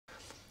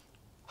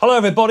Hello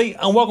everybody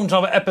and welcome to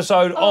another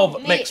episode of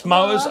Micks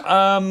Mowers.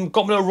 Got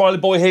my little Riley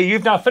boy here.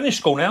 You've now finished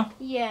school now?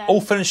 Yeah. All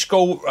finished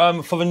school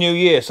for the new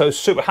year, so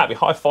super happy.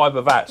 High five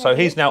with that. So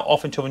he's now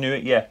off until the new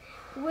year, yeah.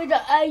 With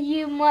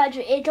you might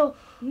it'll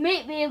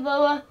meet me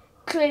about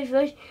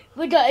Christmas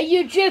with a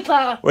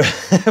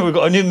YouTuber. We've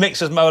got a new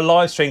Micks Mower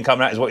live stream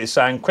coming out is what you're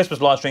saying. Christmas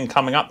live stream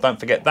coming up, don't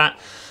forget that.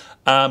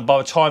 By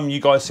the time you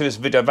guys see this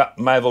video, that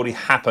may have already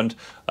happened.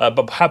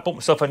 But I have bought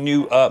myself a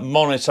new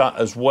monitor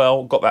as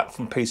well. Got that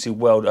from PC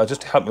World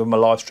just to help me with my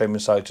live streaming,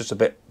 so just a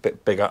bit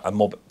bigger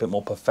and bit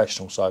more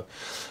professional. So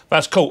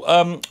that's cool.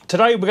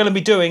 Today we're going to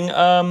be doing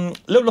a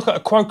little look at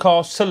a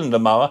Crowcast cylinder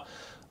mower.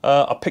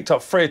 I picked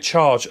up free of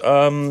charge.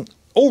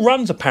 All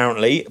runs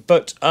apparently,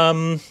 but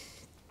the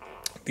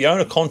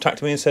owner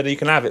contacted me and said you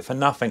can have it for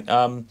nothing.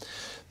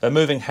 They're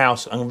moving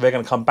house and they're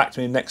going to come back to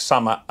me next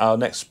summer,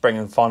 next spring,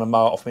 and find a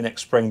mower off me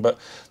next spring. But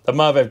the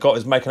mower they've got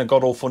is making a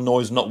god-awful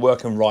noise, not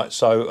working right.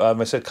 So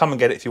they said, come and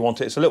get it if you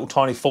want it. It's a little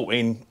tiny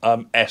 14S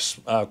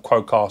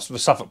Crowcast, the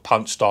Suffolk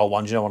Punch style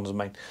one, you know what I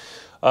mean.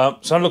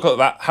 So have a look at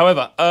that.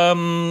 However,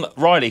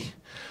 Riley,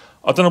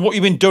 I don't know what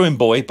you've been doing,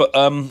 boy, but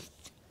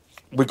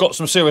we've got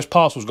some serious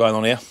parcels going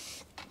on here.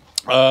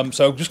 So I'm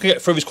just going to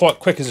get through this quite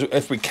quick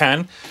if we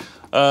can.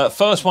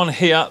 First one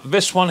here,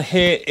 this one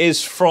here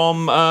is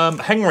from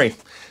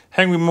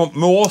Henry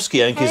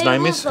Moworski, I think his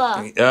name is.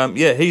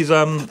 Yeah, he's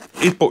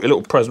bought you a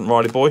little present,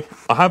 Riley boy.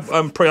 I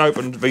have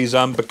pre-opened these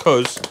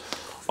because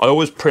I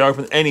always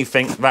pre-open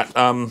anything that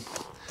comes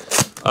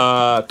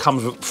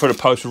through the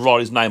post with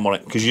Riley's name on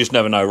it, because you just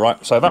never know,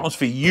 right? So that one's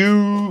for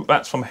you.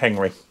 That's from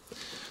Henry.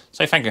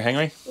 Say thank you,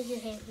 Henry. Thank you,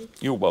 Henry.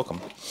 You're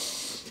welcome.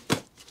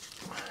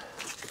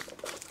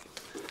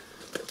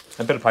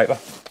 A bit of paper.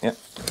 Yeah.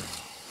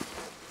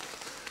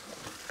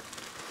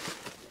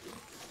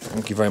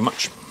 Thank you very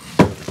much.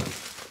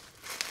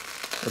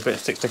 A bit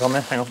of stick on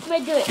there. Hang on. Let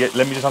me do it. Yeah,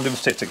 let me just undo the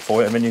stick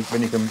for you, and then you can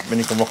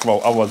rock and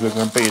roll. Otherwise, we're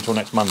going to be here till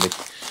next Monday.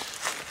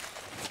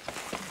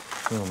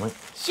 Hang on, mate.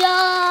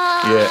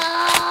 Shot.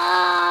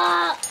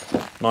 Yeah.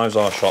 Knives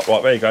are shot.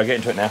 Right, there you go. Get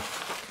into it now.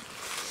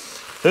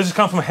 So this has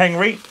come from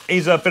Henry.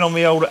 He's been on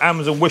the old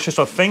Amazon wish list,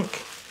 I think.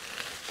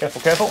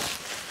 Careful, careful.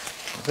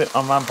 That's it.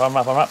 Unwrap. Oh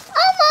my God!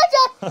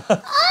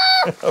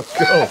 Oh,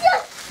 cool.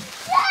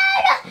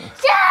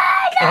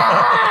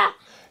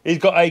 He's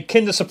got a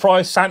Kinder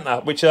Surprise Santa,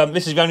 which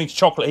this is the only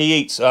chocolate he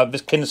eats,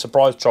 this Kinder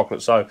Surprise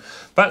chocolate. So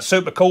that's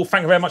super cool.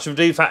 Thank you very much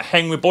indeed for that,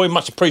 Henry boy.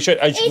 Much appreciated,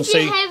 as you can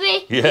see.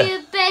 Henry, yeah.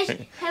 you're the best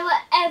hero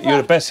ever.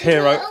 You're the best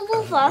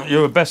hero.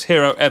 You're the best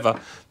hero ever.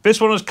 This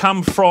one has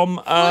come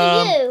from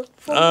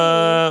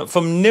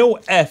Neil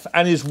F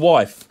and his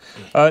wife.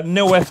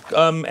 Neil F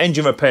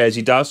engine repairs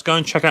he does. Go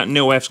and check out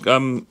Neil F's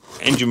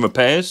engine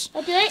repairs.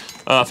 Okay.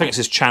 I think it's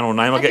his channel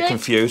name. I get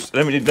confused.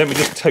 Let me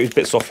just take these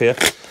bits off here.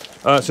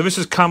 So this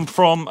has come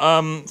from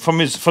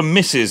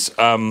Mrs.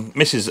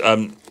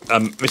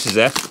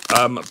 F.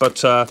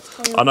 But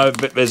I know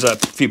there's a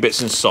few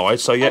bits inside.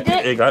 So yeah,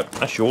 here you go.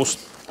 That's yours.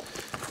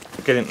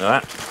 Get into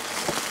that.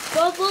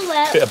 Bubble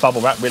wrap. Bit of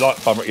bubble wrap. We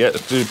like bubble wrap. Yeah,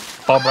 let's do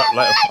bubble wrap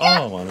later.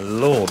 Oh my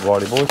lord,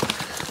 Riley boy.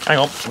 Hang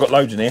on, I've got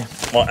loads in here.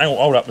 Right, hang on,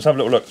 hold up. Let's have a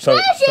little look. So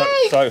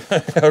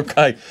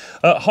okay.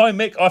 Hi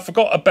Mick, I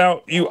forgot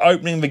about you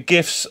opening the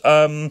gifts.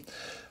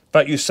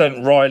 That you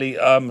sent Riley.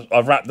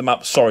 I've wrapped them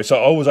up, sorry. So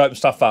I always open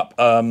stuff up.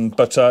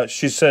 But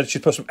she said she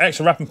put some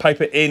extra wrapping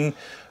paper in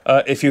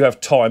if you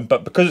have time.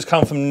 But because it's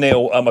come from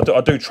Neil,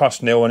 I do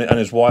trust Neil and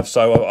his wife,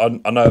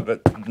 so I know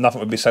that nothing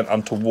would be sent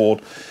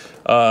untoward.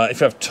 If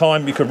you have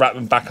time, you could wrap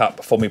them back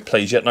up for me,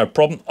 please. Yeah, no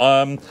problem.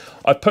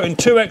 I put in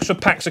 2 extra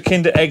packs of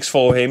Kinder Eggs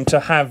for him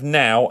to have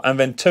now, and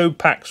then 2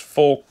 packs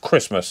for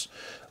Christmas.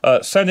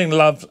 Sending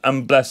love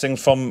and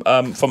blessings from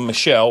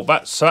Michelle.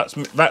 That's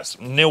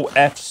Neil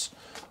F's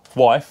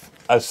wife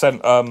has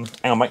sent hang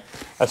on mate,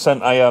 has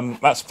sent a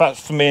that's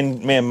for me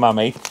and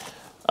mummy.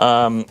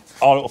 Our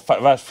little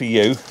that's for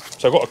you.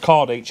 So I've got a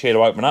card each here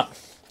to open up.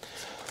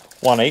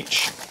 One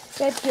each.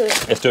 Let's do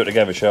it. Let's do it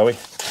together, shall we?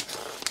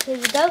 Here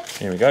we go.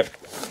 Here we go.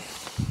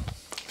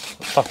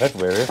 Stuff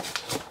everywhere here.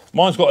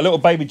 Mine's got a little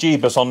baby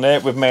Jeebus on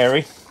there with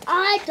Mary.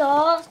 I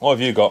don't. What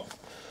have you got?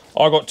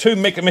 I got 2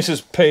 Mick and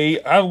Mrs. P.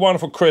 Have a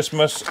wonderful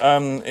Christmas.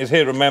 Is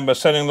here to remember.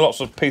 Sending lots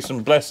of peace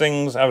and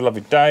blessings. Have a lovely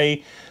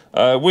day.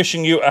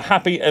 Wishing you a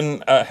happy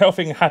and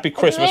healthy and happy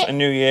Christmas and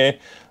New Year.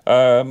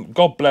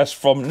 God bless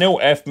from Neil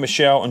F,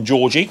 Michelle and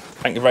Georgie.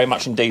 Thank you very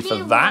much indeed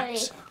for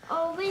that.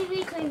 Oh,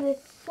 we can with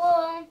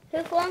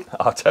one.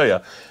 I'll tell you.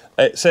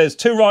 It says,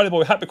 to Riley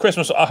boy, happy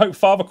Christmas. I hope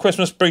Father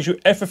Christmas brings you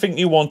everything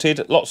you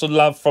wanted. Lots of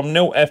love from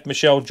Neil F,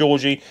 Michelle,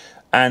 Georgie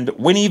and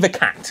Winnie the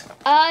cat.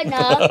 I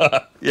know.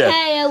 Yeah.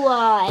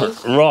 K-O-Y.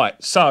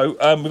 Right, so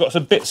we've got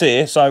some bits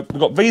here. So we've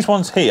got these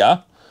ones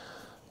here.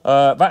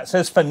 That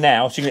says for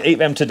now, so you can eat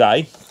them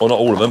today, or not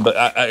all of them, but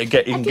we've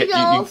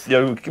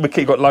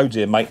got loads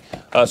here, mate.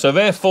 So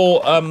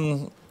therefore,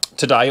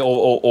 today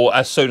or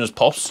as soon as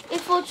possible.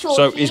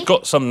 So he's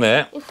got some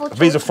there.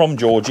 These are from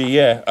Georgie,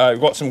 yeah. We've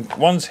got some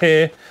ones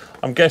here.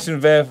 I'm guessing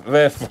they're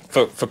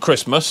for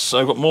Christmas. So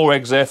I've got more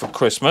eggs there for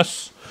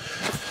Christmas.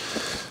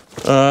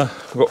 We've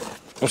got,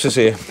 what's this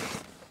here?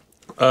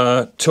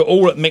 To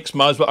all at Micks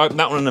Mowers, we'll open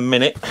that one in a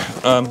minute.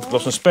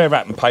 Got some spare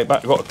wrapping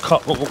paper. Got a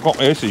cut. Got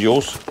this is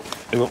yours.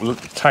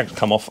 The tags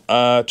come off.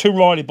 To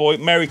Riley Boy,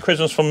 Merry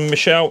Christmas from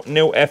Michelle,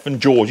 Neil F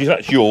and Georgie.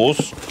 That's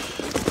yours.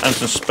 And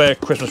some spare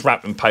Christmas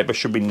wrapping paper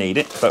should we need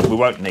it, but we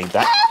won't need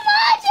that.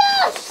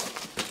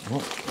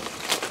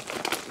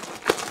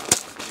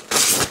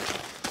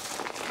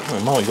 Oh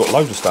my, you've got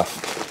loads of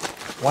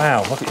stuff.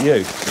 Wow, look at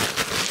you.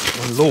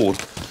 Oh Lord.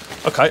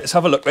 Okay, let's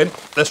have a look then.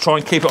 Let's try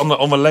and keep it on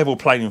the level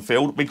playing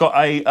field. We've got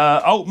a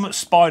Ultimate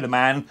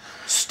Spider-Man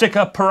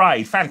sticker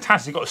parade.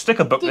 Fantastic. Got a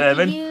sticker book there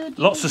then.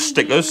 Lots of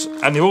stickers.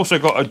 And you've also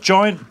got a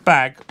giant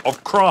bag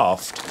of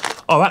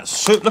craft. Oh,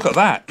 that's look at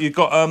that. You've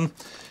got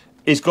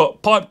it's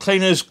got pipe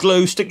cleaners,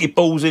 glue, sticky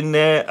balls in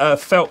there,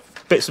 felt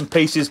bits and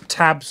pieces,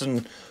 tabs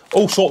and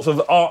all sorts of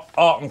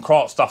art and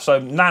craft stuff. So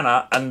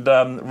Nana and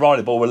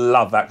Riley Boy will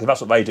love that because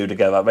that's what they do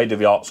together. They do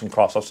the arts and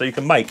crafts stuff. So you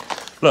can make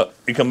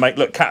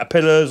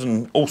caterpillars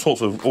and all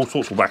sorts of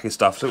wacky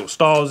stuff. So you've got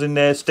stars in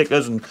there,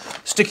 stickers and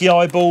sticky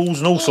eyeballs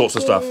and all sorts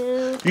of stuff.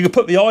 You could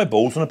put the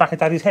eyeballs on the back of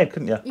Daddy's head,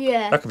 couldn't you?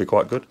 Yeah. That could be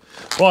quite good.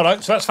 Righto,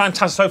 so that's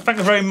fantastic. So thank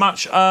you very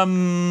much,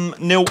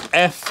 Neil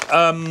F,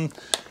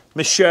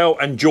 Michelle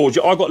and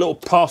Georgia. I got a little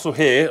parcel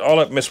here. I'll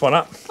open this one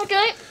up.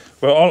 Okay.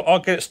 Well, I'll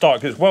get it started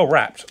because it's well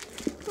wrapped.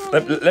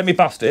 Let me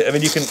bust it, and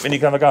then you can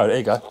have a go. There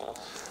you go.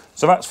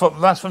 So that's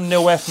from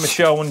Neil F,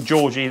 Michelle, and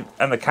Georgie,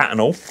 and the cat and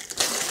all.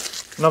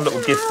 Another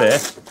little gift there.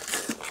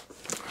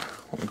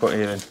 What we got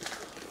here then?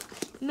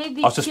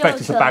 Maybe I suspect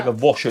it's a bag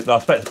of washers. I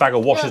expect it's a bag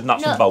of washers,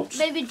 nuts, and bolts.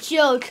 Maybe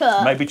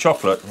chocolate. Maybe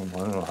chocolate.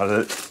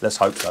 Oh, let's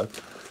hope so.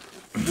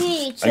 Are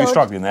you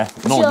struggling there?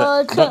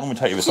 Chocolate. Don't normally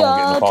take you with someone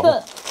getting the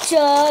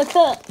parcel.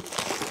 Chocolate.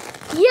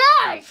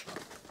 Yes.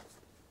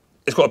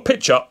 It's got a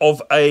picture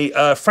of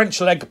a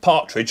French leg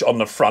partridge on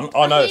the front.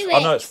 I know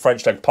it's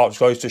French leg partridge.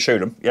 I used to shoot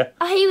them. Yeah.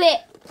 I hear it.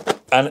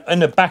 And in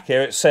the back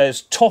here it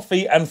says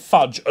toffee and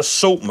fudge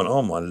assortment.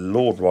 Oh my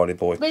Lord, Riley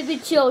Boy. Maybe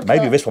chocolate.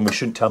 Maybe this one we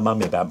shouldn't tell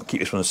Mummy about, but keep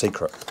this one a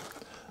secret.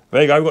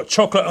 There you go. We've got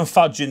chocolate and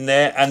fudge in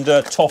there, and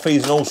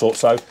toffees and all sorts.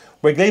 So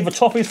we're going to leave the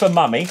toffees for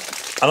Mummy,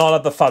 and I'll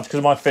have the fudge because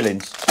of my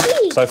fillings.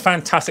 So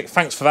fantastic.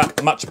 Thanks for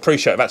that. Much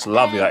appreciated. That's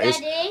lovely. That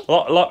is.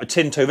 Like the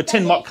tin too. The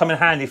tin might come in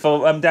handy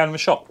for down in the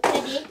shop.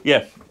 Daddy.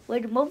 Yeah.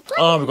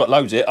 Oh, we've got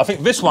loads here. I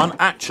think this one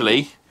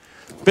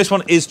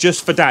is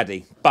just for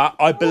Daddy, but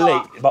I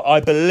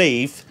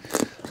believe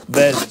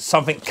there's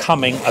something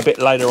coming a bit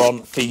later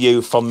on for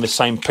you from the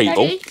same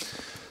people.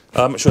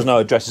 I'm sure there's no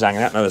addresses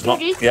hanging out. No, there's not.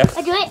 Daddy, yeah.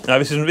 I do it. No,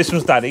 this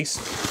one's Daddy's.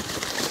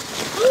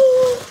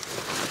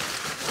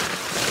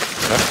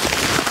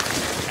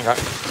 Okay.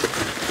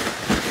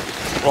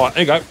 Right,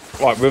 there you go.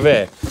 Right, we're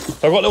there.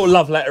 So I've got a little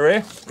love letter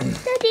here.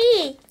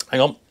 Daddy.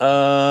 Hang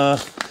on.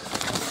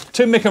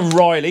 To Mick and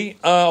Riley,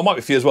 I might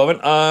be for you as well then.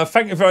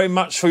 Thank you very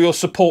much for your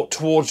support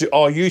towards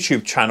our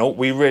YouTube channel.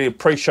 We really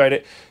appreciate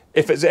it.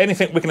 If there's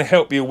anything we can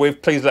help you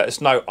with, please let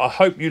us know. I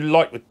hope you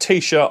like the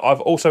t-shirt.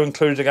 I've also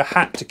included a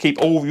hat to keep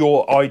all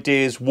your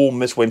ideas warm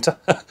this winter.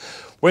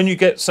 When we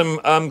get some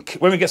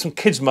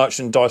kids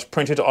merchandise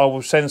printed, I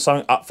will send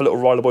something up for little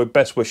Riley Boy.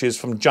 Best wishes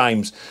from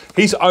James.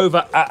 He's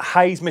over at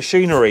Hayes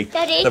Machinery.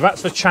 Daddy. So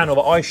that's the channel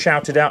that I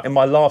shouted out in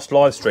my last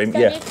live stream.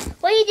 Daddy, yeah.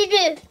 what did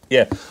you do?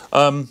 Yeah.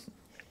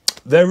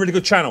 They're a really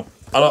good channel.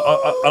 And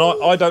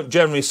I don't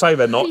generally say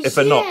they're not if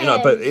they're not, you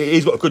know, but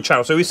he's got a good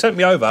channel. So he sent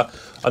me over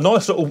a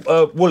nice little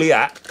woolly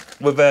hat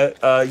with a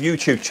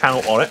YouTube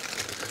channel on it.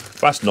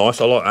 That's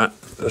nice, I like that.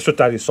 That's for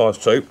Daddy's size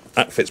too.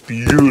 That fits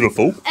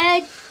beautiful.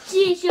 A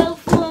t-shirt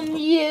from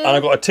you. And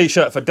I've got a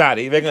t-shirt for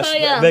Daddy. I'm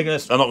not going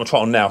to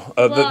try on now.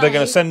 They're going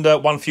to send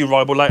one for you,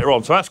 Rival, later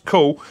on. So that's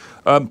cool.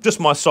 Just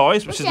my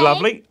size, which is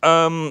lovely.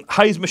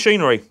 Hayes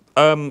Machinery.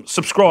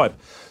 Subscribe.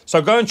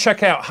 So go and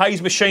check out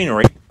Hayes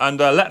Machinery and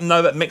let them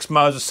know that Micks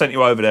Mowers has sent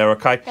you over there,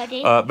 okay?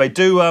 They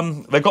do.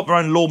 They've got their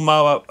own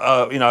lawnmower,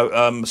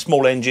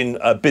 small engine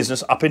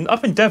business up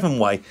in Devon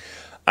way,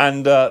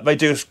 and they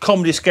do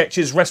comedy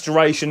sketches,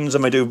 restorations,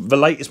 and they do the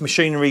latest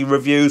machinery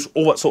reviews,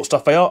 all that sort of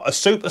stuff. They are a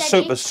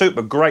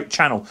super great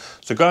channel.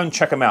 So go and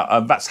check them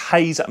out. That's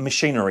Hayes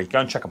Machinery. Go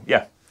and check them.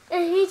 Yeah.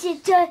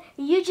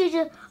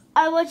 YouTube.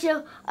 I watch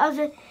your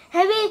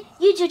heavy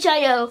YouTube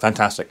channel.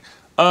 Fantastic.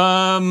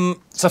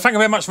 So thank you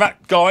very much for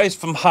that, guys,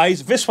 from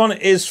Hayes. This one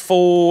is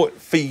for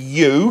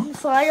you.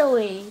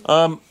 Finally.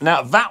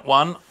 Now that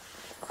one,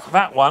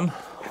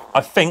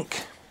 I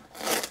think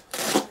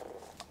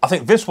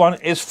this one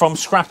is from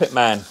Scrap It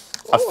Man.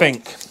 I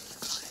think,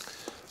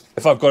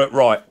 if I've got it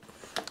right.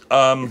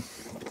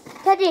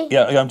 Daddy.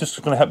 Yeah, I'm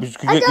just going to help you.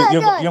 You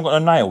haven't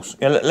got no nails.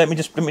 Yeah, let me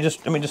just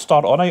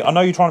start. I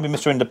know you're trying to be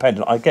Mr.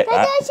 Independent. I get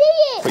that. I see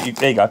it. But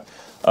there you go.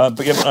 But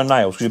you haven't got no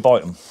nails because you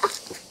bite them.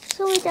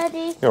 Sorry,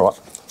 Daddy. You're all right.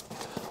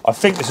 I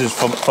think this is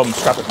from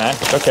Scrap It Man.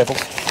 Go careful.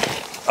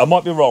 I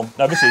might be wrong.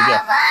 No, this is,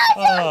 yeah.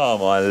 Oh,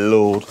 my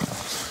Lord.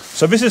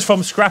 So this is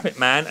from Scrap It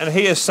Man, and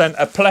he has sent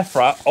a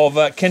plethora of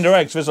Kinder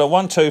Eggs. There's a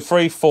 1, 2,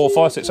 3, 4,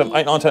 5, 6, 7,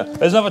 8, 9, 10.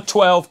 There's another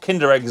 12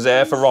 Kinder Eggs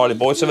there for Riley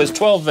Boy. So there's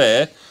 12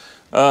 there.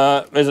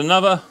 There's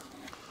another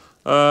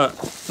 12.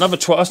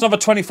 That's another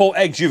 24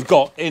 eggs you've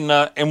got in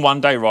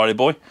one day, Riley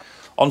Boy.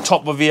 on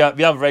top of the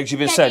other eggs you've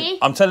been sent.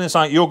 I'm telling you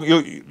something,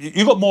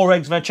 you got more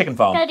eggs than a chicken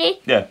farm. Daddy?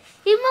 Yeah.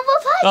 You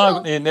mother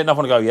No,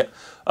 nothing to go yet.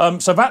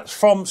 So that's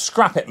from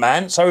Scrap It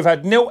Man. So we've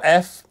had Neil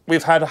F,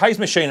 we've had Hayes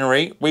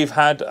Machinery, we've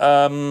had,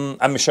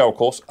 and Michelle, of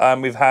course,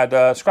 we've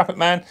had Scrap It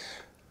Man,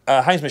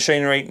 Hayes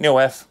Machinery, Neil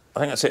F. I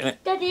think that's it, isn't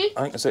it? Daddy?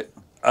 I think that's it.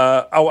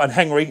 Oh, and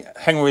Henry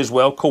as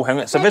well. Cool,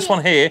 Henry. So this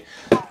one here,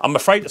 I'm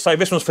afraid to say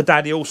this one's for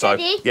Daddy also.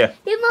 Daddy? Yeah.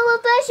 Your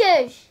mother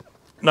precious.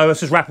 No,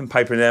 this is wrapping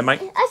paper in there, mate.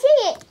 I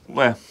see it.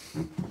 Where?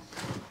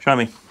 Show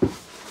me.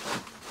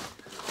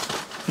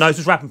 No, it's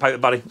just wrapping paper,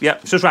 buddy. Yeah,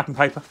 it's just wrapping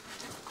paper.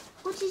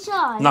 What's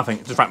inside? Nothing,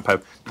 it's just wrapping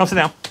paper. Come sit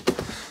down.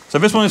 So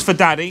this one is for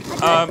Daddy.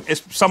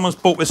 Someone's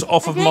bought this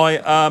off of my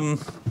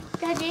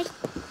Daddy?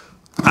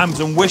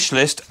 Amazon wish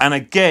list, and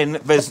again,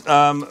 there's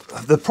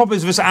the problem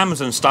is with this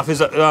Amazon stuff is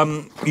that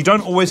you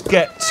don't always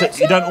get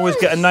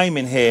a name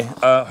in here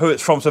who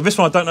it's from. So this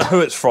one I don't know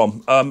who it's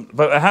from,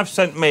 but they have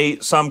sent me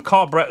some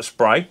carburetor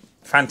spray.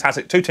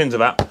 Fantastic, 2 tins of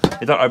that.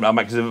 You don't open it up,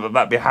 mate, because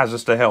that'd be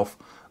hazardous to health.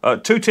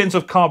 2 tins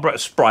of carburetor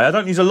spray. I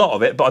don't use a lot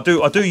of it, but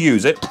I do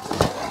use it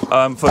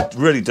for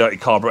really dirty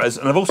carburetors.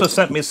 And they've also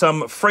sent me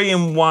some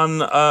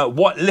 3-in-1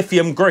 white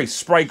lithium grease,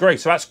 spray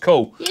grease. So that's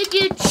cool.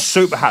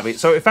 Super happy.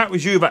 So if that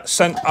was you that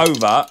sent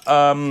over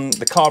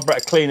the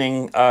carburetor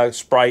cleaning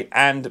spray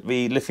and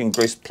the lithium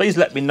grease, please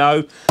let me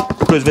know,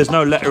 because there's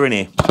no letter in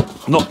here.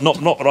 Not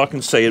that I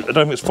can see. I don't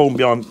think it's fallen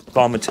behind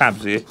my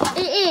tabs here.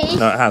 It is.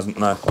 No, it hasn't.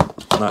 No,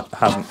 it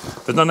hasn't.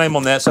 There's no name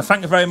on there. So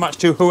thank you very much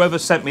to whoever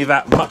sent me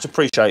that. Much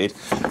appreciated.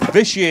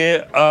 This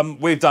year,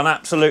 we've done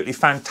absolutely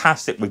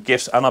fantastic with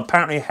gifts, and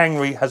apparently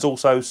Henry has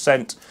also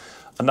sent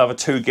another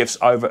 2 gifts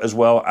over as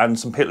well, and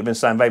some people have been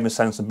saying they've been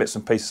sending some bits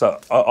and pieces.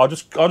 So I'll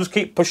just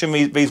keep pushing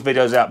these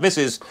videos out. This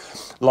is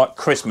like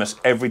Christmas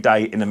every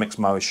day in the Micks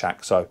Mowers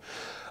shack. So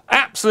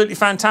absolutely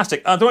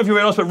fantastic. I don't know if you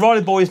realise, but Riley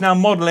Boy is now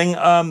modelling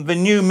the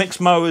new Micks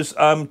Mowers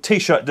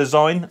t-shirt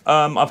design.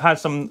 I've had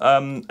some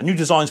new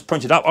designs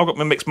printed up. I've got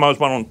my Micks Mowers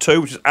one on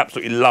too, which is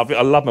absolutely lovely.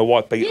 I love my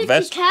white beat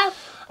vest.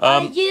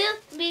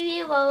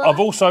 I've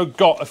also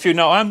got a few.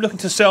 Now, I am looking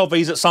to sell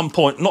these at some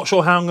point. Not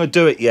sure how I'm going to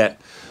do it yet,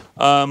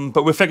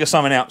 but we'll figure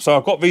something out. So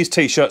I've got these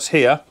t-shirts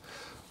here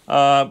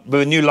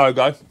with a new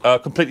logo,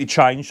 completely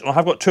changed. And I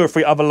have got 2 or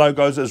 3 other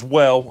logos as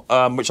well,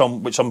 which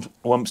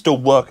I'm still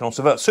working on.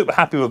 So I'm super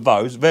happy with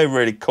those. They're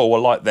really cool. I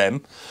like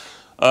them.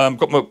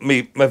 Got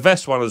my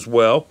vest one as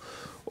well.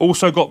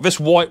 Also got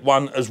this white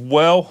one as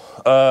well,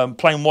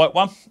 plain white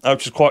one,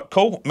 which is quite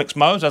cool. Micks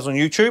Mowers, as on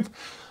YouTube.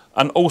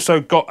 And also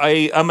got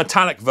a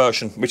metallic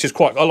version, which is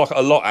I like it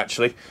a lot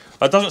actually.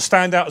 It doesn't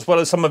stand out as well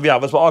as some of the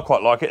others, but I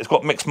quite like it. It's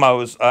got Micks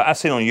Mowers, as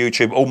seen on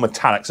YouTube, all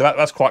metallic, so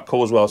that's quite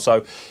cool as well.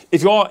 So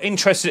if you are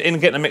interested in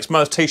getting a Micks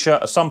Mowers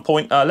t-shirt at some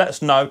point, let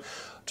us know.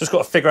 Just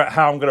got to figure out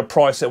how I'm going to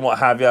price it and what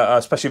have you,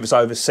 especially if it's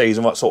overseas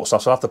and what sort of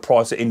stuff. So I'll have to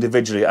price it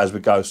individually as we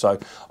go. So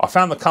I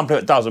found the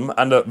company that does them,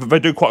 and they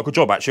do quite a good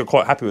job actually. I'm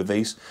quite happy with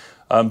these.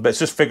 But it's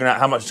just figuring out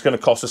how much it's going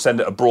to cost to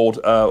send it abroad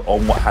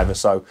on what have you.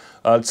 So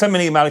send me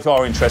an email if you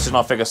are interested, and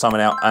I'll figure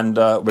something out, and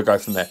we'll go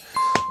from there.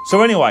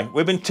 So anyway,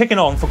 we've been ticking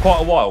on for quite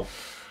a while.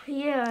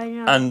 Yeah, I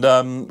know.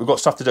 And we've got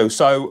stuff to do.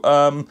 So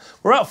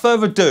without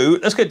further ado,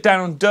 let's get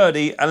down and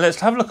dirty, and let's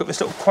have a look at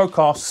this little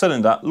Crowcast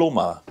cylinder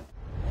lawnmower.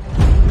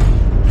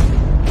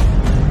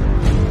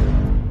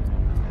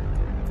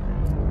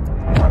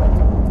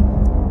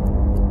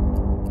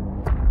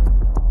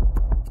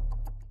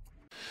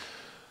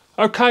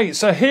 Okay,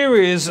 so here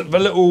is the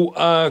little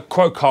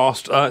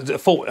Crowcast. I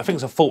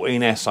think it's a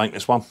 14S, ain't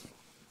this one?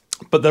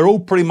 But they're all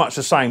pretty much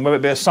the same, whether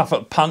it be a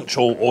Suffolk Punch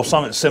or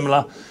something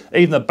similar.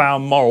 Even the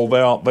Balmoral,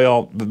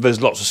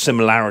 there's lots of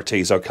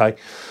similarities, okay?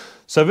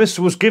 So this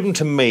was given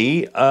to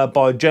me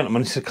by a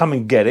gentleman. He said, come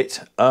and get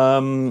it.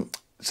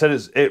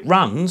 Said it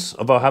runs,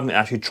 although I haven't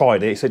actually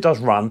tried it. He said it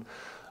does run,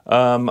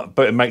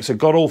 but it makes a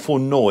god-awful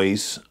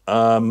noise.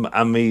 And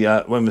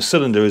when the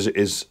cylinder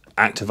is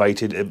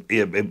activated,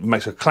 it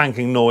makes a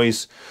clanking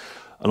noise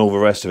and all the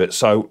rest of it.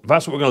 So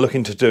that's what we're going to look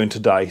into doing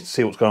today, to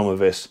see what's going on with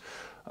this.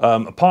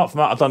 Apart from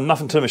that, I've done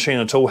nothing to the machine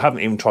at all,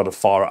 haven't even tried to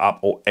fire it up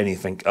or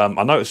anything.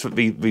 I noticed that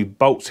the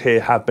bolts here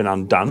have been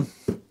undone.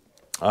 He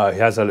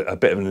has a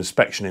bit of an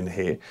inspection in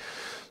here.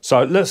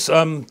 So let's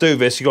do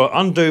this. You've got to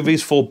undo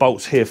these 4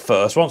 bolts here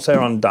first. Once they're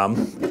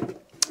undone,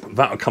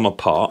 that will come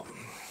apart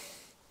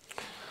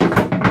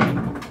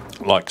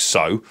like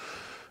so.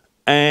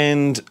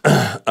 And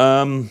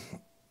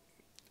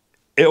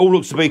it all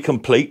looks to be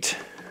complete,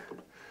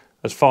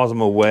 as far as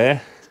I'm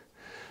aware.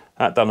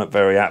 That done it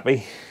very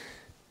happy.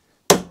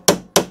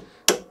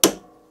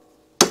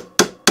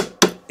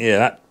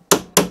 Yeah,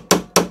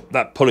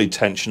 that pulley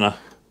tensioner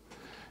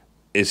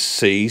is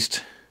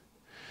seized.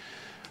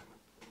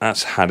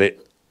 That's had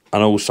it.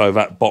 And also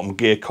that bottom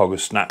gear cog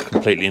has snapped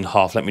completely in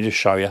half. Let me just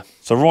show you.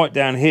 So right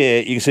down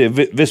here, you can see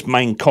this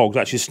main cog's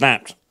actually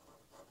snapped.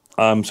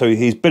 So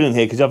he's been in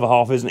here because the other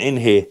half isn't in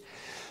here.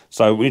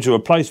 So we need to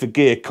replace the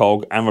gear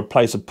cog and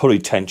replace the pulley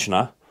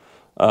tensioner.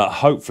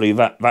 Hopefully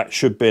that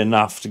should be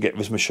enough to get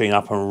this machine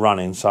up and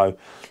running. So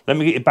let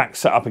me get your back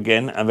set up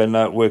again, and then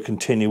we'll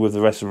continue with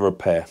the rest of the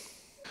repair.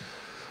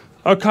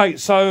 Okay,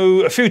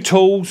 so a few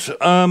tools.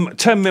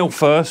 10mm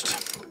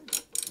first.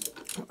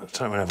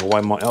 Don't have a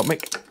way might help me.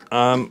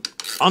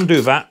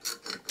 Undo that.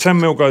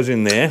 10mm goes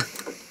in there.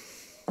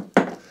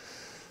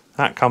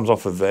 That comes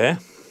off of there.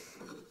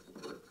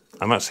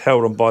 And that's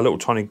held on by a little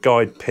tiny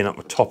guide pin up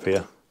the top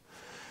here.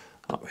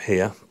 Up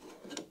here.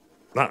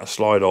 That'll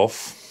slide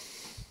off.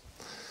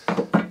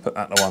 Put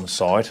that to one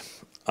side.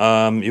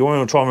 You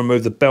want to try and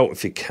remove the belt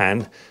if you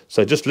can.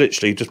 So just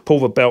literally just pull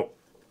the belt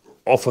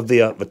off of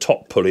the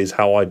top pulley is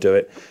how I do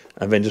it,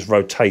 and then just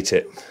rotate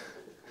it.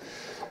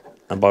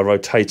 And by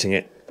rotating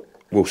it,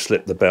 we'll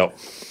slip the belt.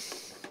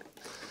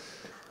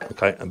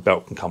 Okay, and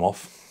belt can come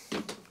off.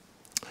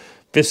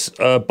 This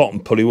bottom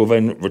pulley will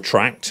then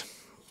retract.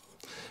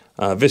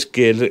 This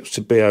gear looks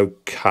to be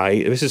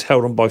okay. This is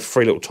held on by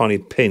 3 little tiny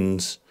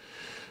pins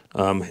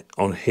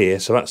on here,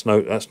 so that's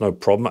no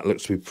problem. That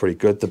looks to be pretty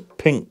good. The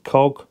pink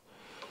cog,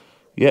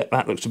 yeah,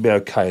 that looks to be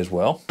okay as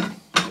well.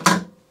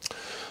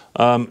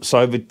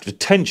 So the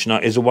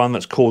tensioner is the one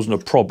that's causing a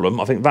problem.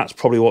 I think that's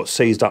probably what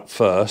seized up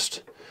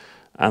first,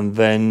 and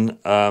then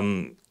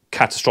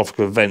catastrophic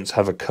events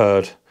have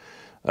occurred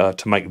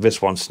to make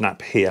this one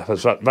snap here.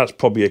 So that's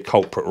probably a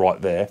culprit right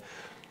there.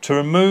 To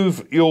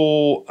remove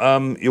your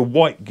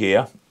white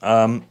gear,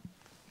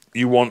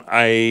 you want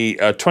a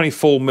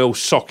 24mm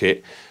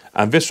socket,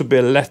 and this would be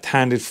a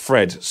left-handed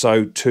thread.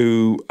 So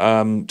to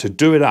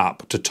do it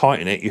up, to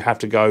tighten it, you have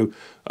to go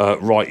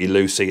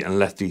righty-loosey and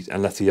lefty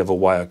the other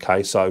way.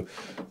 Okay, so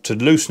to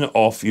loosen it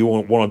off, you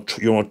want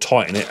to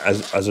tighten it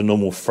as a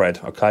normal thread.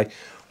 Okay,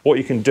 what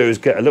you can do is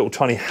get a little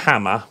tiny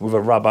hammer with a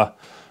rubber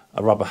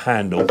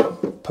handle,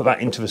 put that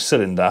into the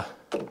cylinder,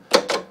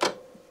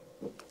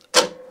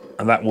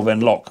 and that will then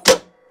lock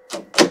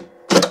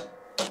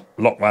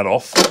that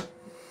off,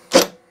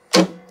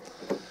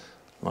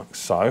 like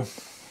so.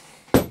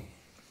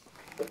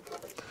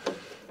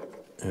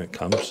 Here it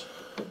comes.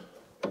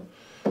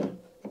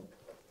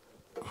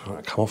 Will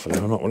it come off of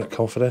there or not? Will it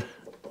come off of there?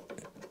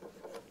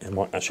 It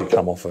might actually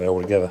come off of there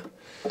altogether.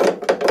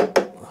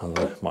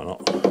 It might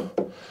not.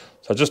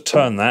 So just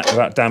turn that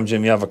without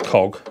damaging the other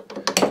cog.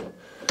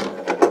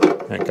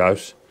 There it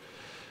goes.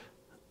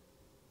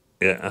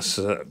 Yeah,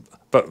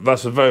 but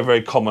that's a very,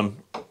 very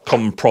common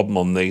problem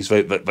on these.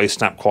 They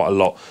snap quite a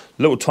lot.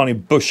 Little tiny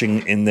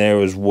bushing in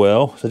there as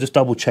well. So just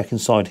double check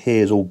inside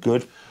here is all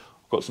good.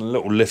 I've got some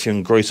little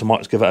lithium grease. I might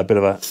just give that a bit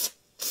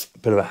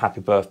of a happy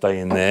birthday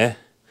in there.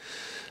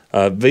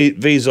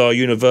 These are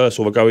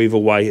universal. They go either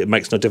way. It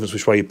makes no difference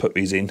which way you put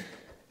these in.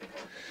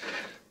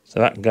 So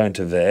that can go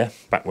into there,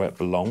 back where it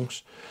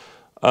belongs.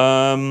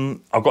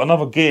 I've got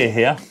another gear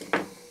here,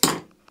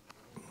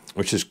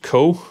 which is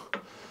cool.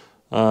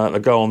 They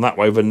go on that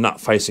way with a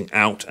nut facing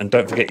out, and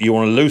don't forget you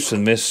want to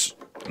loosen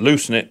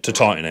it to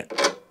tighten it.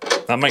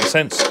 That makes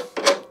sense?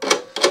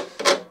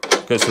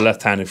 Because it's a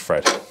left-handed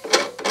thread.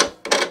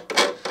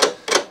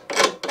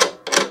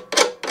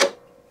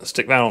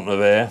 Stick that onto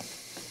there.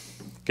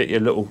 Get your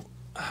little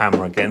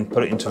hammer again,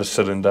 put it into the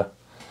cylinder,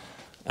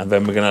 and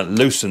then we're going to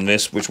loosen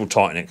this, which will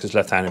tighten it because it's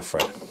left-handed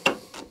thread.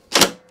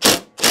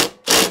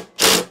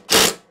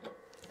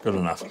 Good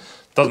enough.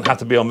 Doesn't have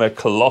to be on there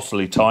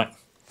colossally tight.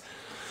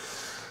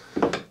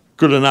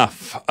 Good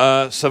enough.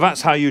 So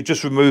that's how you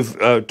just remove,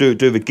 do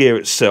the gear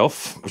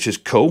itself, which is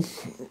cool.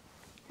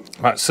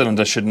 That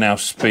cylinder should now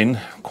spin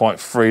quite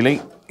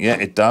freely. Yeah,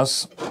 it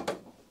does.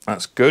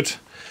 That's good.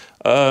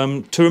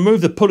 To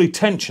remove the pulley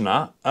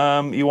tensioner,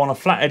 you want a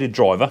flat-headed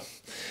driver,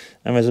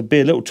 and there's a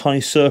little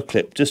tiny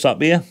circlip just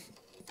up here.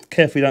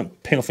 Carefully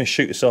don't ping off and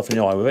shoot yourself in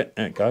the eye with it.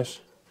 There it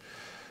goes.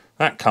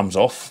 That comes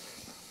off.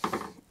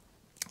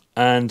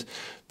 And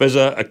there's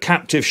a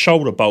captive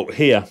shoulder bolt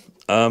here.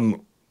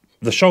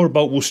 The shoulder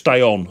bolt will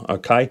stay on,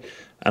 okay?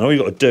 And all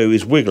you've got to do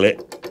is wiggle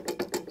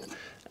it,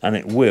 and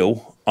it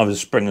will. Oh, there's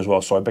a spring as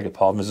well, sorry, I beg your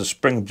pardon. There's a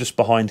spring just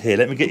behind here.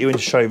 Let me get you in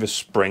to show you the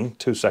spring.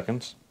 2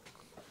 seconds.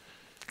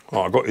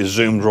 Right, I've got you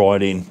zoomed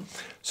right in.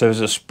 So there's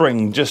a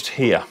spring just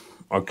here,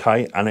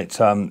 okay? And it's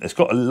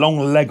got a long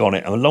leg on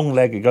it, and the long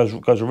leg, it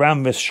goes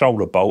around this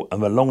shoulder bolt,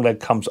 and the long leg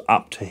comes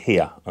up to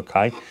here,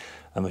 okay?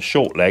 And the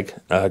short leg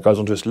goes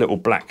onto this little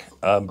black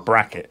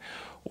bracket.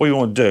 All you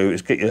want to do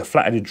is get your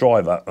flat-headed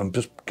driver and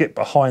just get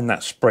behind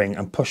that spring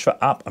and push that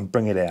up and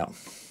bring it out.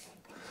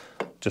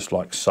 Just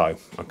like so,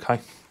 okay?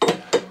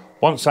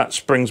 Once that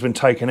spring's been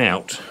taken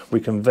out,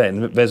 we can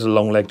then, there's a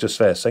long leg just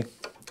there, see?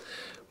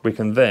 We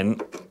can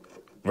then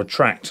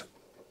retract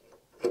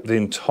the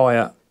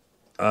entire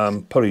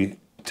pulley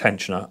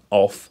tensioner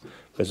off.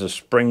 There's a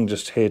spring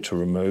just here to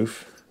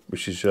remove,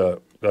 which is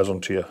goes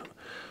onto your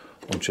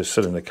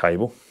cylinder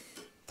cable.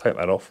 Take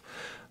that off,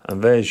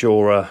 and there's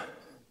your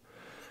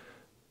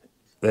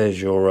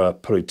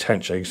pulley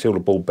tensioner. You can see all the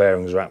ball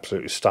bearings are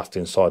absolutely stuffed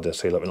inside there.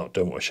 See, like, we're not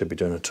doing what we should be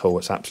doing at all.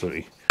 It's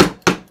absolutely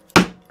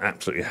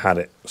had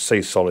it.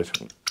 See, solid,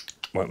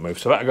 won't move.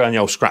 So that'll go in the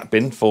old scrap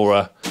bin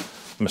for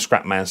my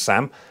scrap man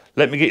Sam.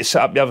 Let me get you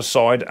set up the other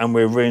side, and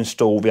we'll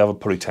reinstall the other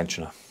pulley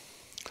tensioner.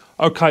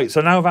 Okay, so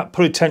now with that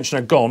pulley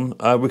tensioner gone,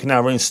 we can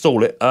now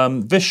reinstall it.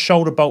 This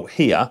shoulder bolt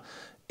here,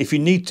 if you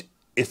need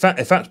if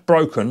that's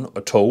broken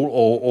at all,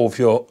 or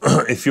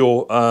if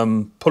your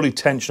pulley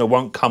tensioner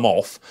won't come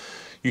off,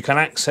 you can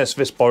access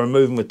this by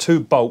removing the 2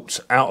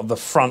 bolts out of the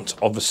front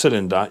of the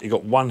cylinder. You've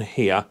got one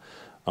here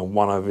and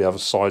one over the other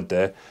side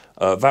there.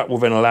 That will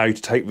then allow you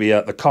to take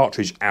the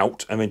cartridge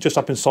out, and then just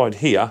up inside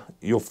here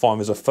you'll find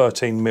there's a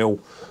 13mm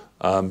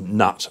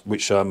nut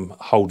which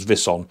holds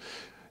this on.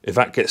 If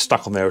that gets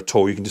stuck on there at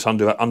all, you can just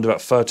undo that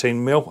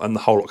 13mm and the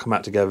whole lot come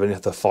out together, and you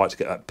have to fight to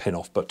get that pin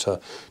off. But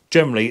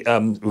generally,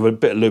 with a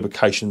bit of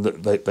lubrication,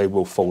 they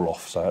will fall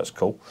off, so that's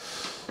cool.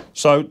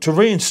 So to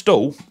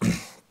reinstall,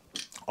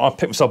 I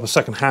picked myself a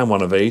second-hand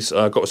one of these.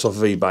 I got this off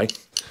of eBay.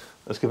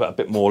 Let's give that a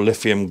bit more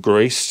lithium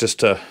grease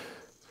just to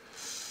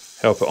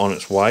help it on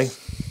its way.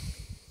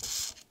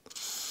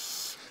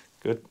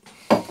 Good.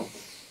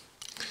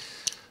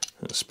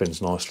 It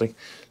spins nicely.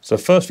 So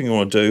the first thing you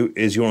want to do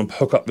is you want to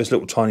hook up this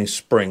little tiny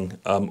spring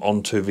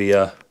onto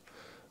the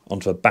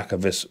back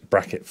of this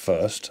bracket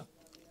first.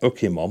 Hook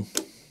him on,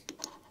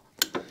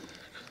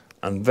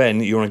 and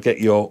then you want to get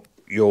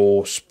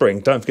your spring.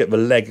 Don't forget the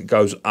leg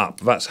goes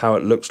up. That's how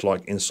it looks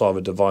like inside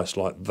the device,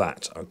 like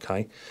that.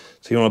 Okay.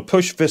 So you want to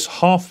push this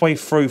halfway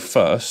through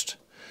first,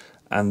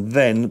 and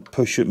then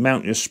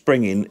mount your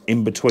spring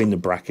in between the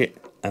bracket,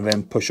 and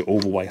then push it all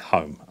the way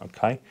home.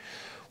 Okay.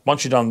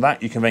 Once you've done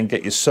that, you can then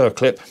get your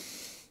circlip.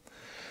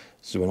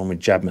 This is when I normally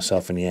jab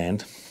myself in the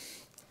hand.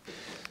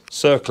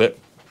 Circlip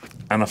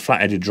and a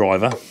flat-headed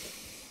driver.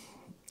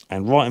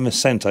 And right in the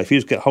centre, if you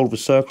just get hold of the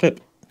circlip,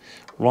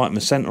 right in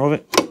the centre of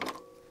it,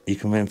 you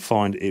can then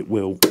find it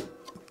will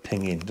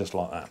ping in just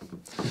like that.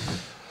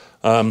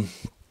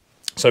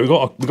 So we've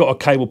got a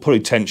cable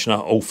pulley tensioner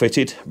all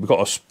fitted. We've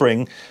got a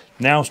spring.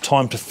 Now it's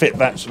time to fit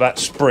that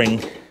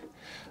spring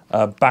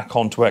back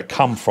onto where it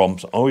come from.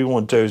 So all you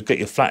want to do is get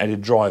your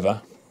flat-headed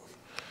driver.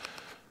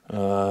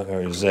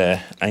 There it is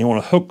there, and you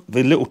want to hook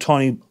the little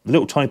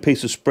tiny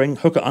piece of spring,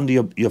 hook it under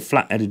your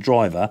flat-headed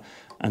driver,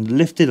 and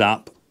lift it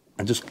up,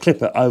 and just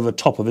clip it over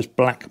top of this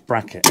black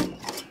bracket,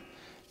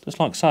 just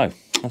like so.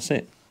 That's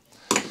it.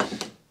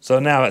 So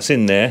now that's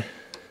in there,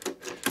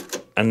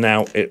 and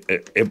now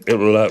it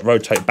will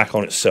rotate back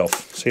on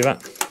itself. See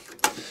that?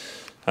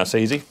 That's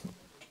easy.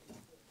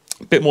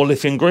 A bit more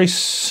lithium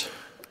grease,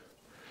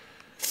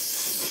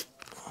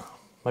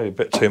 maybe a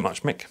bit too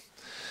much, Mick.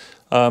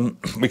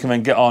 We can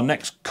then get our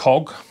next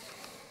cog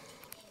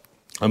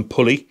and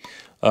pulley,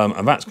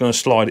 and that's going to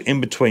slide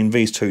in between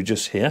these two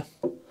just here.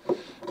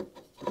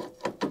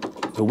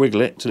 So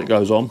wiggle it till it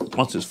goes on.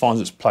 Once it finds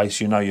its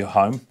place, you know you're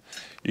home.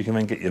 You can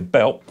then get your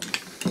belt,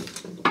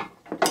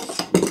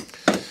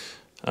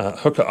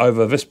 hook it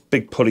over this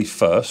big pulley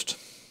first.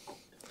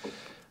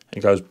 It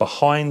goes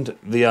behind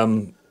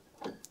the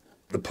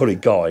pulley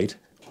guide,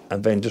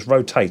 and then just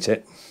rotate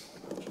it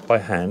by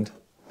hand,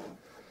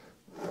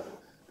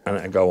 and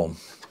it'll go on.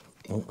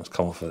 Oh, let's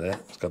come off of there.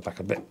 Let's go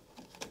back a bit.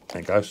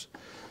 There it goes.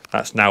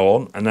 That's now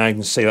on, and now you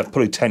can see that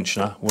pulley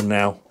tensioner will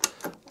now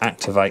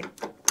activate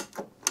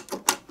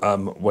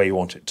where you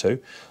want it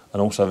to,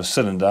 and also the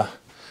cylinder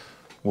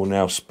will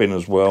now spin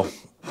as well.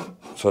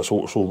 So it's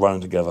all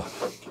running together.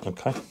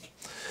 Okay.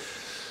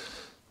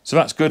 So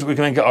that's good. We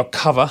can then get our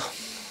cover.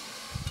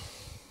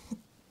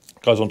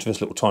 Goes onto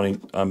this little tiny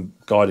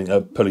guiding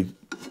pulley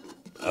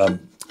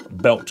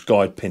belt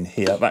guide pin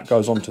here. That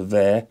goes onto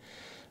there.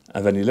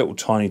 And then your little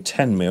tiny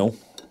 10mm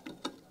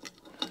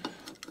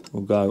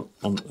will go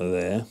onto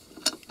there,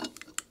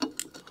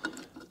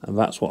 and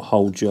that's what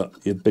holds your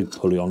big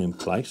pulley on in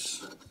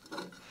place.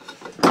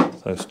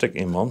 So stick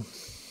him on.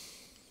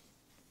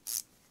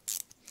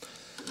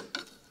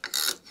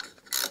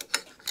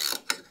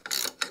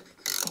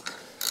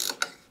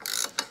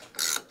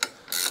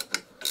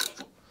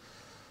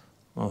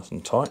 Nice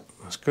and tight,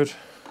 that's good.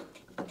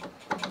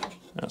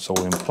 That's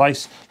all in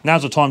place.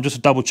 Now's the time just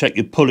to double check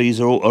your pulleys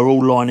are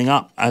all lining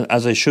up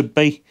as they should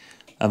be,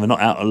 and they're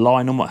not out of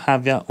line and what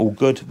have you. All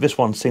good. This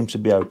one seems to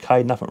be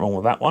okay. Nothing wrong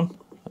with that one.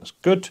 That's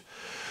good.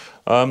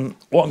 What I'm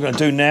going to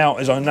do now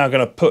is I'm now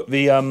going to put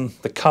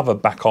the cover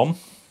back on.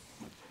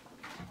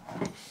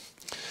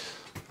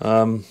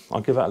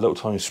 I'll give that a little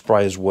tiny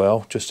spray as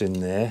well, just in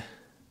there,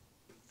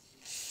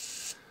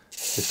 just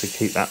to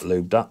keep that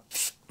lubed up.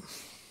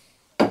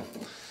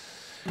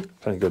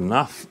 Plenty good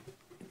enough.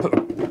 Put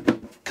the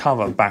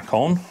cover back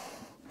on,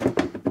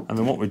 and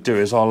then what we do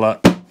is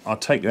I'll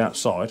take you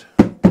outside,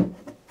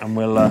 and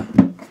we'll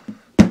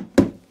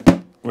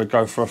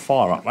go for a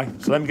fire up, mate.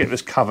 So let me get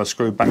this cover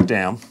screwed back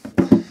down.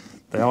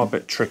 They are a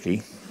bit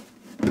tricky,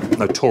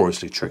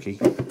 notoriously tricky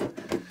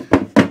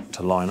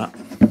to line up.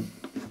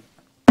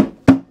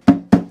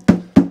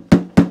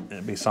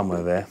 It'll be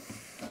somewhere there,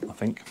 I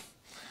think.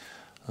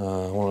 I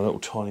want a little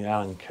tiny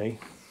Allen key.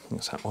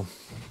 That's that one.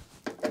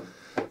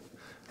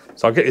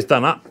 So I'll get this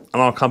done up,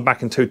 and I'll come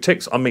back in 2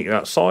 ticks. I'll meet you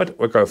outside.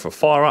 We'll go for a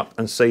fire up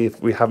and see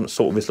if we haven't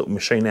sorted this little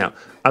machine out.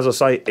 As I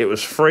say, it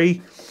was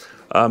free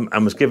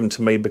and was given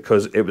to me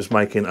because it was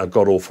making a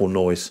god-awful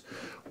noise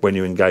when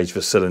you engage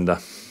the cylinder.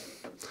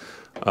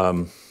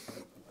 So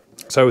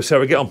we'll see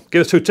how we get on. Give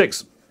us 2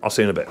 ticks. I'll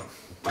see you in a bit.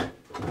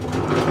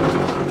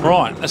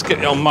 Right, let's get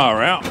the old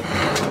mower out.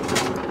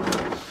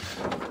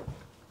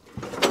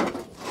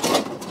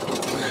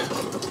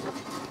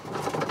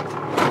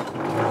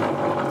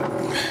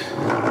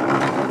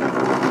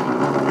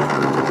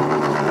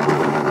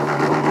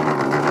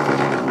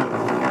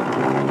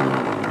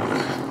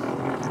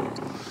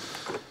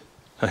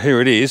 here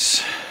it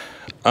is.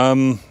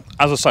 As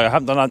I say, I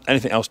haven't done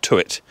anything else to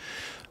it.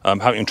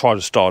 Haven't even tried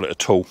to start it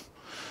at all.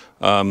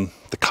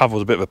 The cover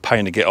was a bit of a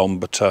pain to get on,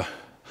 but a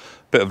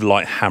bit of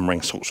light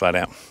hammering sorts that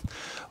out.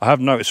 I have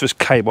noticed this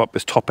cable up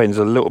this top end is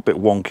a little bit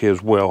wonky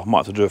as well. I might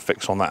have to do a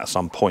fix on that at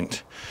some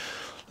point.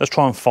 Let's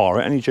try and fire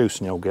it. Any juice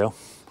in the old girl?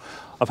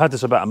 I've had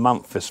this about a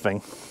month, this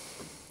thing.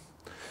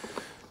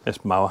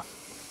 This mower.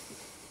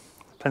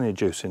 Plenty of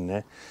juice in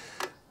there.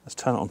 Let's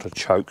turn it onto a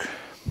choke.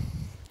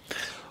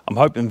 I'm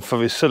hoping for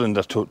this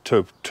cylinder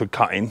to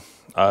cut in.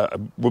 It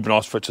would be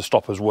nice for it to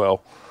stop as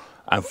well,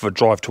 and for the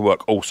drive to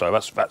work also.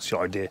 That's the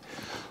idea.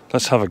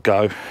 Let's have a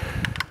go.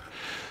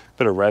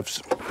 Bit of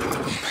revs.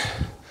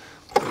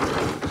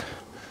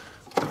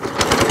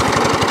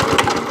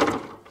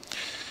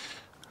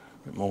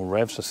 Bit more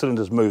revs. The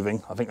cylinder's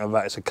moving. I think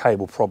that it's a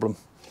cable problem.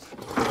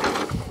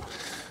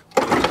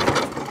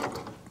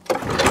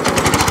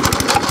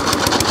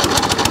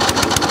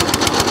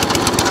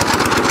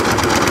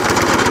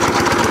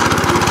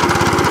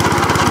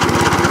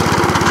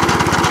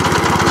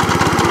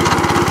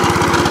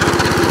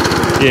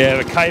 Yeah,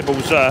 the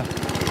cable's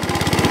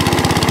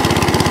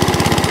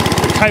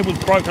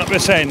broken up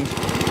this end.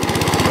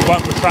 It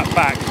won't retract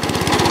back.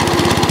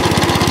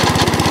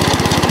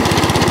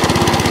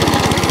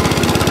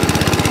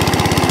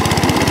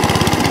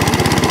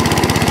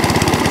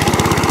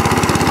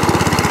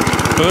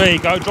 So there you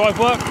go, drive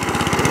work.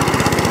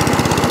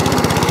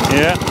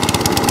 Yeah.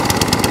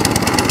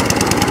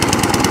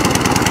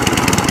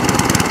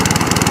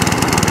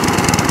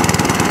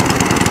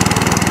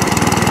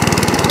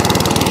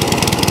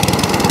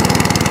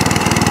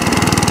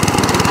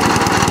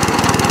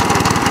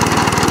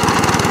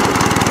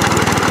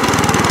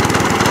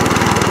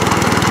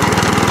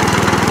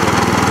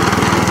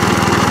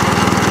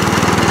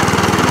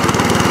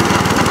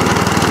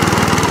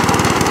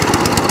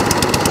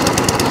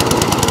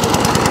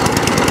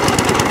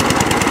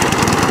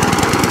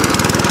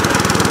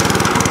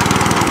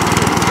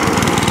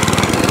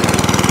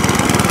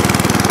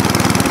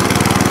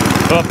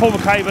 So I pull the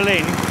cable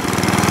in,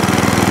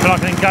 then I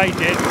can engage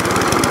it.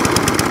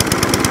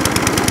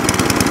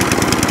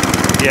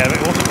 Yeah, but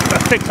it wants to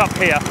fix up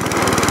here.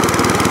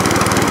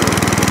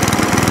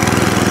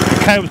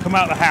 The cable's come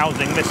out of the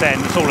housing, this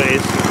end, that's all it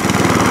is.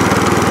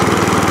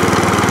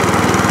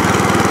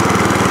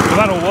 So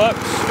that all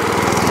works.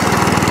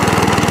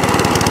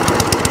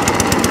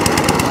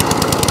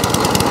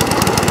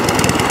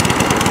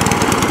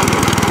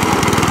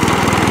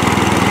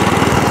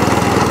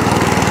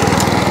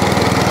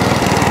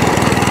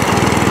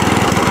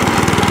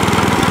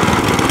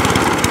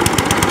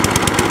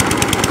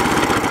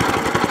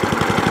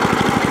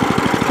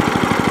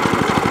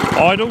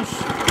 Idles.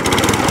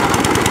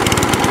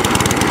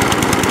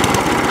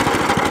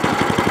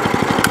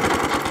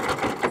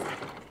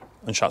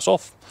 And shuts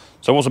off.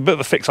 So it was a bit of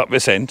a fix up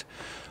this end,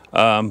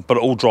 but it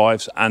all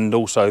drives, and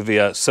also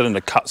the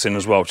cylinder cuts in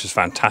as well, which is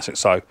fantastic.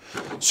 So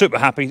super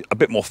happy, a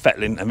bit more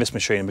fettling, and this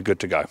machine will be good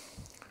to go.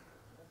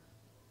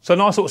 So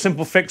nice little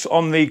simple fix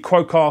on the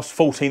Crowcast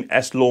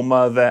 14S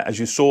lawnmower there. As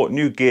you saw,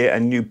 new gear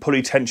and new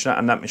pulley tensioner,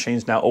 and that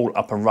machine's now all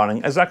up and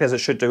running exactly as it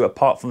should do,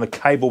 apart from the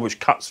cable which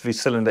cuts the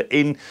cylinder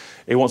in.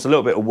 It wants a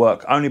little bit of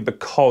work, only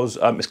because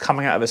it's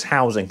coming out of its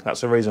housing.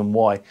 That's the reason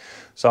why.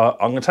 So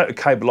I'm going to take the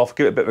cable off,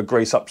 give it a bit of a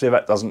grease up, see if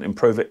that doesn't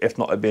improve it. If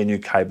not, it'll be a new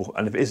cable.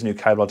 And if it is a new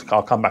cable,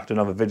 I'll come back to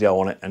another video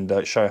on it and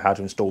show you how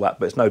to install that,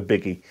 but it's no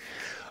biggie.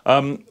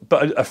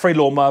 But a free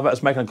lawnmower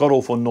that's making a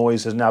god-awful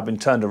noise has now been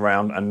turned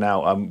around, and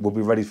now will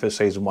be ready for the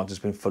season once it's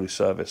been fully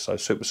serviced. So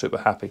super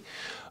happy.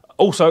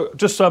 Also,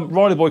 just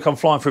Riley Boy come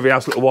flying through the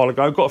house a little while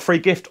ago. Got a free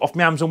gift off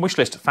my Amazon wish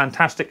list.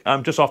 Fantastic.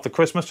 Just after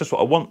Christmas, just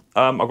what I want.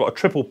 I've got a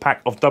triple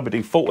pack of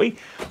WD-40,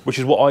 which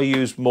is what I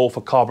use more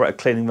for carburetor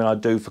cleaning than I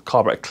do for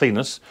carburetor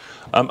cleaners.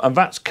 And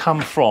that's come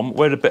from,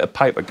 where did a bit of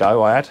paper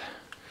go I had?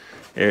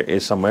 Here it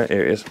is somewhere,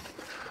 here it is.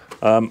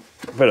 A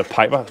bit of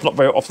paper. It's not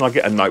very often I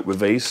get a note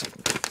with these.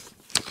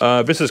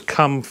 This has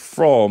come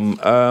from,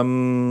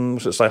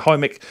 what's it say? Hi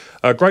Mick,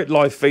 great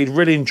live feed,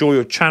 really enjoy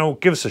your channel,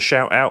 give us a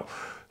shout out.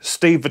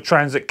 Steve the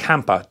Transit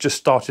Camper just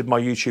started my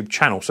YouTube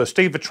channel. So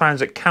Steve the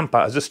Transit Camper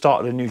has just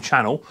started a new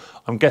channel.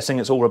 I'm guessing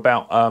it's all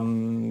about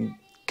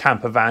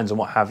camper vans and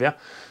what have you.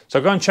 So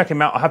go and check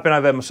him out. I have been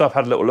over there myself,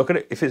 had a little look at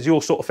it. If it's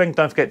your sort of thing,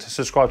 don't forget to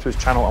subscribe to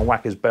his channel and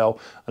whack his bell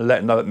and let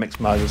him know that Micks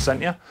Mowers has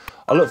sent you.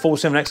 I look forward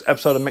to seeing the next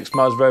episode of Micks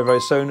Mowers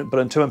very soon. But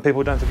until then,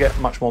 people, don't forget,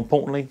 much more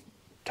importantly,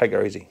 take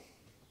it easy.